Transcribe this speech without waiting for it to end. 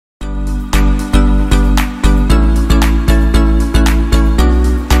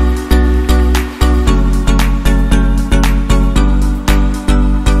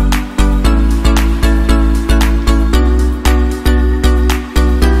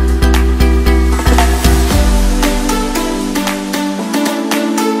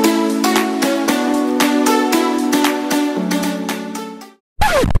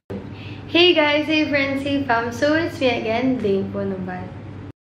friends, hey fam. So, it's me again, Dane po naman.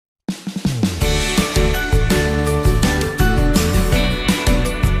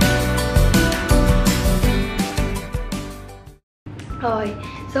 Okay.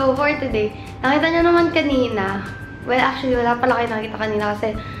 So, for today, nakita nyo naman kanina. Well, actually, wala pala kayo nakita kanina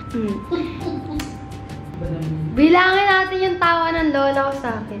kasi bilangin natin yung tawa ng lola ko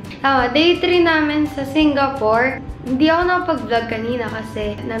sa akin. Tama, day 3 namin sa Singapore. Hindi ako nakapag-vlog kanina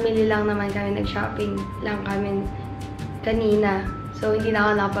kasi namili lang naman kami, nag-shopping lang kami kanina. So, hindi na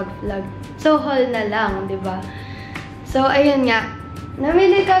ako nakapag-vlog. So, haul na lang, di ba? So, ayun nga.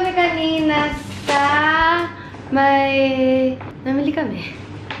 Namili kami kanina sa namili kami.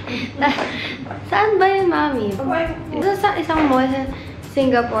 Saan ba yun, mami? Ito sa isang mall sa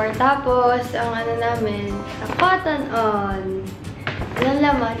Singapore. Tapos, ang ano namin, sa Cotton On. Walang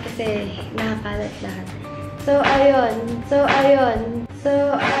laman kasi nakakalat lahat. So, ayun.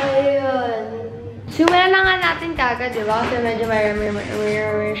 Simulan na nga natin kagad, di ba? Kasi medyo may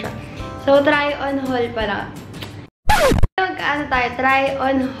siya. So, try on haul pala. Ano tayo? Try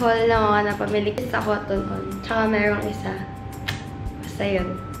on haul na mga napamili sa Cotton On. Tsaka merong isa. Basta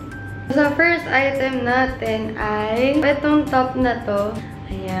yun. So, first item natin ay itong top na to.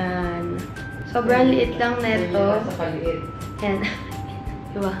 Ayan. Sobrang liit lang neto. Ayan.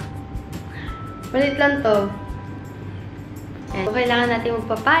 Diba? Maliit lang to. Ayan. So, kailangan natin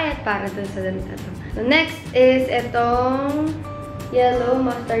magpapayat para dun sa damit na to. So, next is itong yellow,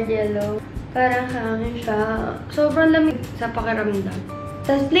 mustard yellow. Parang hangin siya. Sobrang lamig sa pakiramdam.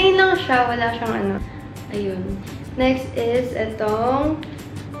 Tapos plain lang siya. Wala siyang ano. Ayun. Next is itong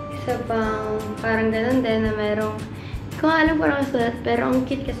isa pang parang ganun din na merong hindi ko alam parang sulat. Pero ang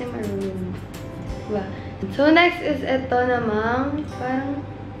cute kasi maroon. Diba? So next is ito namang parang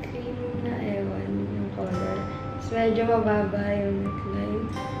cream na ewan yung color. Tapos medyo mababa yung neckline.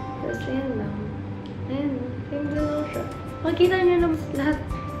 Tapos ayan lang. Ayan. Simple lang siya. Makikita nyo naman lahat.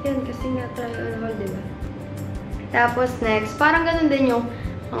 Yan, kasi nga try on haul, diba? Tapos next, parang ganun din yung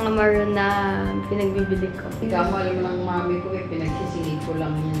mga maroon na pinagbibili ko. Ikaw, alam mo ng mami ko pinagsisingit ko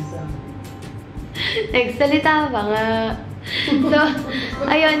lang yan sa... Nagsalita pa nga. So,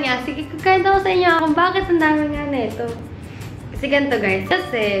 ayun nga. Sige, kukanta ko sa inyo kung bakit ang dami nga nito. Kasi ganito guys.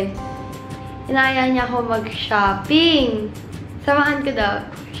 Kasi, inaya niya ako mag-shopping. Samahan ko daw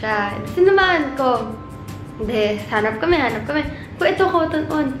siya. Sinamahan ko. Hindi, hanap kami. Kung ito, Cotton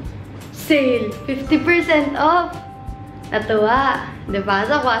On. Sale. 50% off. Natuwa. Diba?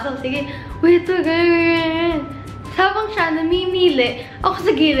 So, sige. Wait, ito, ganyan. Habang siya namimili, ako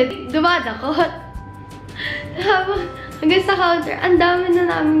sa gilid, dumadakot. Habang, hanggang sa counter, ang dami na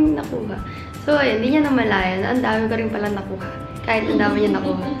namin nakuha. So, ayun, hindi niya namalayan. Ang dami ko rin palang nakuha. Kahit ang dami niya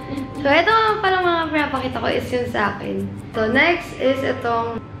nakuha. So, ito nga palang mga pinapakita ko is yun sa akin. So, next is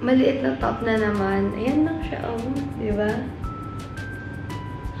itong maliit na top na naman. Ayan lang siya, oh. Diba?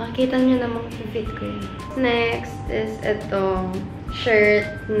 Nakikita niyo namang fit ko yun. Next is itong shirt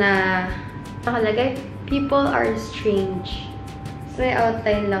na nakalagay, people are strange. So, may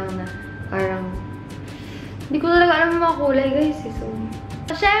outline lang na parang hindi ko talaga alam yung mga kulay, guys.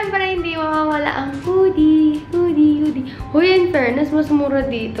 So, syempre, hindi mawawala ang hoodie. Hoy, in fairness, mas mura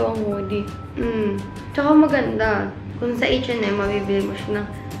dito ang hoodie. Tsaka maganda. Kung sa H&M, mabibili mo siya ng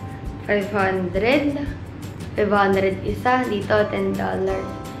 500. 500 isa. Dito, $10.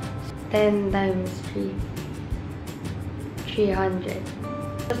 10 times 3. 300.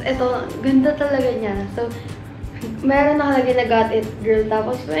 Tapos ito, ganda talaga niya. So, meron nakalagay na got it girl.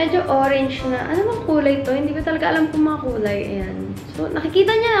 Tapos medyo orange na. Ano bang kulay to? Hindi ko talaga alam kung mga kulay. Ayan. So,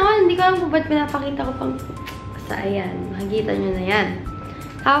 nakikita niya naman. Hindi ko alam kung ba't pinapakita ko pang sa ayan. Nakikita niyo na yan.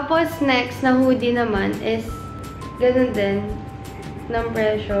 Tapos, next na hoodie naman is ganun din. Ng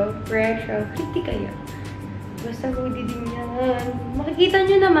presyo. 50 kaya. Basta hoodie din yan. Makikita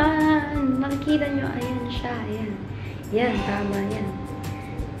nyo naman. Makikita nyo. Ayan siya. Ayan. Yan. Tama yan.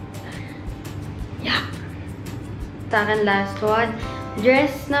 Yeah. Sa akin last one.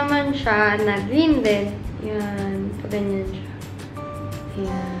 Dress naman siya na green din. Yan. Paganyan siya.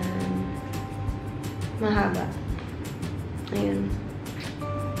 Ayan. Mahaba. Ayan.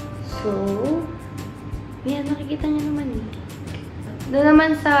 So, yan. Nakikita nyo naman eh. Doon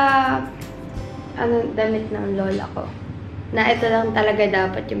naman sa damit ng lola ko. Na ito lang talaga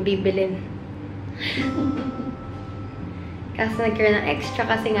dapat yung bibilin. Kasi nagkaroon ng extra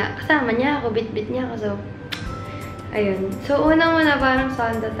kasi nga kasama niya ako, bit-bit niya ako. So, ayun. So, unang-una parang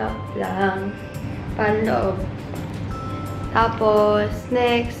sanda top lang. Panloob. Tapos,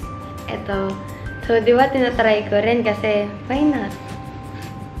 next, ito. So, di ba tinatry ko rin kasi, why not?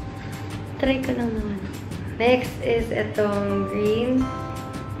 Try ko lang naman. Next is itong green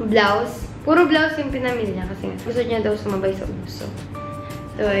blouse. Puro blouse yung pinamili niya kasi gusto niya daw sumabay sa uso.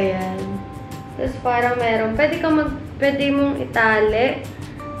 So, ayan. Tapos parang meron. Pwede mong itali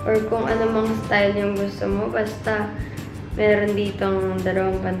or kung ano mang style yung gusto mo. Basta meron ditong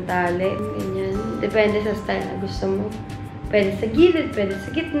dalawang pantali. Ganyan. Depende sa style na gusto mo. Pwede sa gilid, pwede sa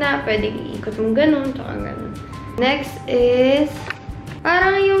gitna, pwede iikot mong ganun, tsaka ganun. Next is,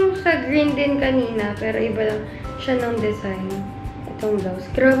 parang yung sa green din kanina, pero iba lang siya ng design. Itong blouse.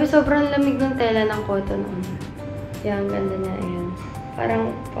 Grabe, sobrang lamig ng tela ng cotton. Yan, ganda niya. Ayan.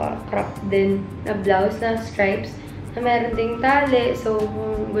 Parang crop din na blouse na stripes na meron ding tali. So,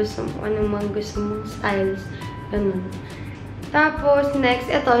 kung gusto mo, anong gusto mong styles, ganun. Tapos, next,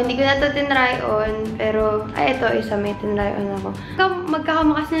 ito, hindi ko na ito tinry on, pero, ito, isa may tinry on ako.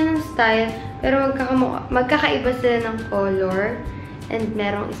 Magkakamukha sila ng style, pero magkakaiba sila ng color, and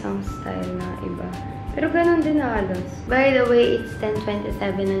merong isang style na iba. Pero ganun din halos. By the way, it's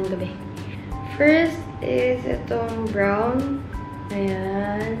 10:27 ng gabi. First is itong brown.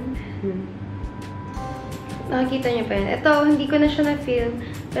 Ayan. Nakikita niyo pa yan. Ito, hindi ko na siya na-film,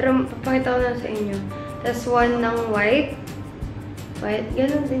 pero papakita ko na sa inyo. Tapos one ng white. White,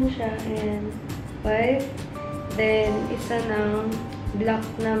 ganun din siya. Ayan. White. Then, isa ng black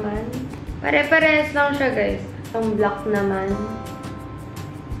naman. Pare-parehas lang siya, guys. Itong black naman.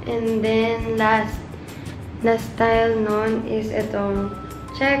 And then, last na style nun is itong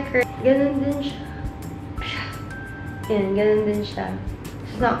checker. Ganun din siya. Ayan, ganun din siya.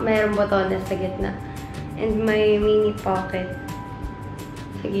 So, mayroong botones sa gitna. And may mini pocket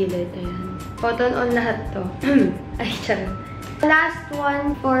sa gilid. Ayan. Cotton on lahat to. Ay, charot. Last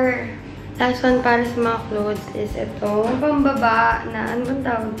one para sa mga clothes is ito. Pambaba na, ano bang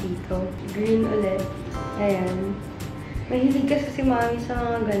tawag dito? Green ulit. Ayan. Mahilig kasi si Mami sa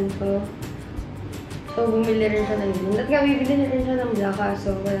mga ganito. So, bumili rin siya ng green. At nga, bibili rin siya ng black,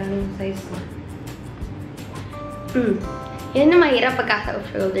 so wala nang size na. Yan na mahirap pagkasa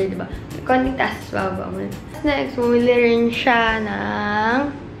off-shoulder, diba? Konting taas baba mo. Next, bumili rin siya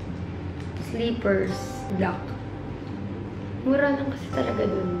ng slippers. Black. Mura lang kasi talaga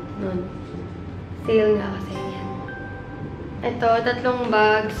dun. Sale nga kasi yan. Ito, 3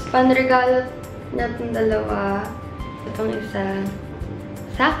 bags. Panregalo natin 2. Itong isa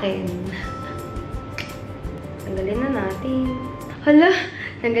sa akin. Tanggalin na natin. Hala!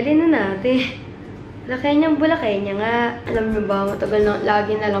 Tanggalin na natin. Bulakay niya nga. Alam niyo ba, matagal na,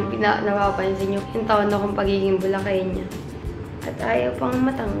 lagi na lang napapansin niyo yung taon na kung pagiging bulakay niya. At ayaw pang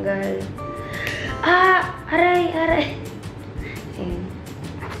matanggal. Aray! Ayan.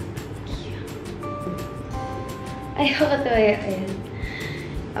 Ayaw ka to, ayan.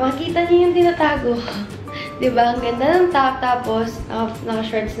 Makita niyo yung tinatago. Diba? Ang ganda ng top, tapos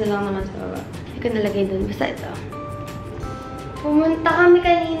naka-shorts na lang naman sa baba. Hindi ko nalagay dun. Basta ito. Pumunta kami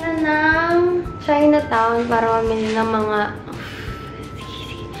kanina ng Chinatown para mamili ng mga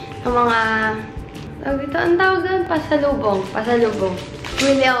ang tawag doon, pasalubong.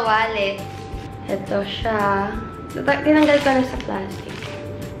 Bumili ang wallet. Ito siya. Tinanggal ko na sa plastic.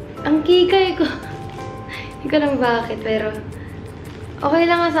 Ang kikay ko. Hindi ko lang bakit, pero okay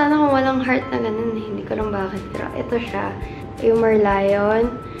lang nga sana kung walang heart na ganun eh. Hindi ko lang bakit. Pero ito siya. Yung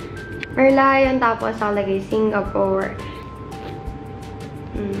Merlion. Tapos nakalagay Singapore.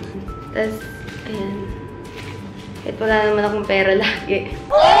 Tapos, ayan. Kahit wala naman akong pera lagi.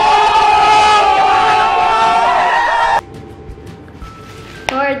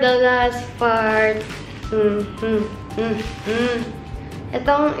 For the last part.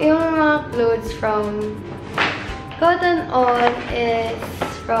 Itong, yung mga clothes from Cotton On is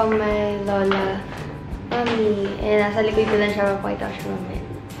from my lola, Mami. And nasa likod ko lang siya, mapakita ko siya mamaya.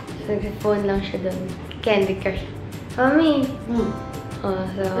 So, nag-phone lang siya doon. Candy Crush. Mami!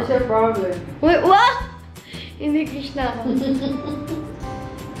 So, what's your problem? Wait, what? Hindi-English na ako.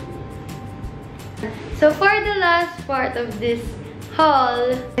 So, for the last part of this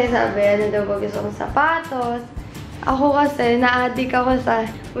haul, sabi, ano daw ba gusto kong sapatos. Ako kasi, na-addict ako sa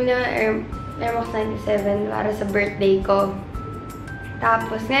Air Max 97 para sa birthday ko.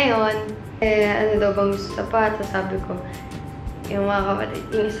 Tapos ngayon, ano daw bang gusto sapatos? Sabi ko, yung mga kapatid,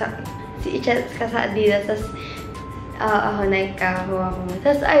 yung isa, si Ichat ka sa Adidas, tas ako Nike ka, huwa ko.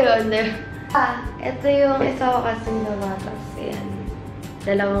 Tapos ayun, ito yung isa ko kasing sapatos. Ayan.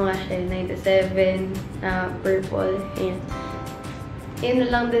 Dalawa nga siya, 97 na purple. Ayan. Yun na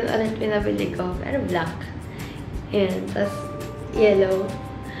lang din ulit pinabili ko. Pero black. Ayan. Tapos yellow.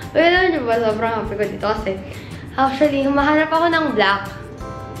 Uy, alam niyo ba, sobrang happy ko dito kasi actually, humahanap ako ng black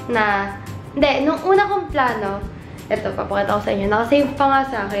na, hindi, nung una kong plano, ito, papakita ko sa inyo, nakasave pa nga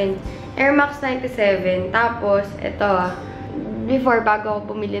sa akin, Air Max 97, tapos, ito before, bago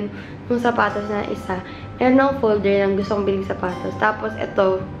ako bumili ng sapatos na isa, meron akong folder ng gusto kong biling sapatos. Tapos,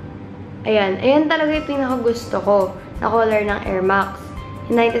 ito, ayan. Ayan talaga yung pinaka-gusto ko na color ng Air Max.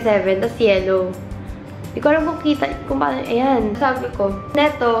 97, tas yellow. Hindi ko alam kung paano, ayan. Sabi ko,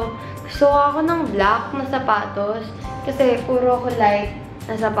 neto, gusto ko ako ng black na sapatos. Kasi puro ako light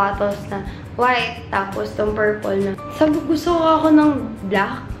na sapatos na white, tapos tong purple na. Sabi ko, gusto ko ako ng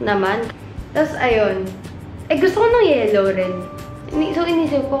black naman. Tapos, ayun. Eh, gusto ko ng yellow rin. So,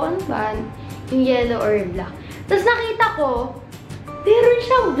 inisip ko, ano ba? Yung yellow or black. Tapos, nakita ko, meron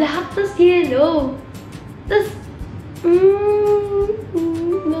siyang black, tapos yellow. Tapos,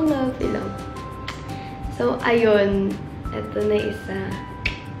 nangapi lang. So, ayun. Ito na isa.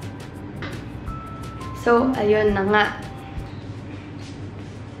 So, ayun na nga.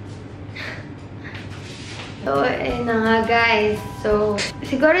 So, ayun na nga, guys. So,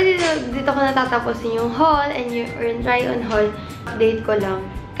 siguro dito ko natatapusin yung haul and yung try-on haul. Update ko lang.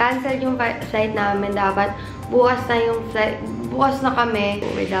 Cancel yung flight namin dapat. Bukas na yung flight. Bukas na kami.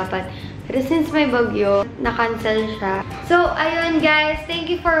 Uwi dapat. Pero since may bagyo, na-cancel siya. So, ayun guys. Thank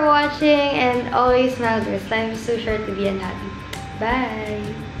you for watching and always smile. This time is so sure to be unhappy.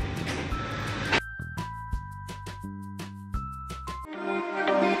 Bye!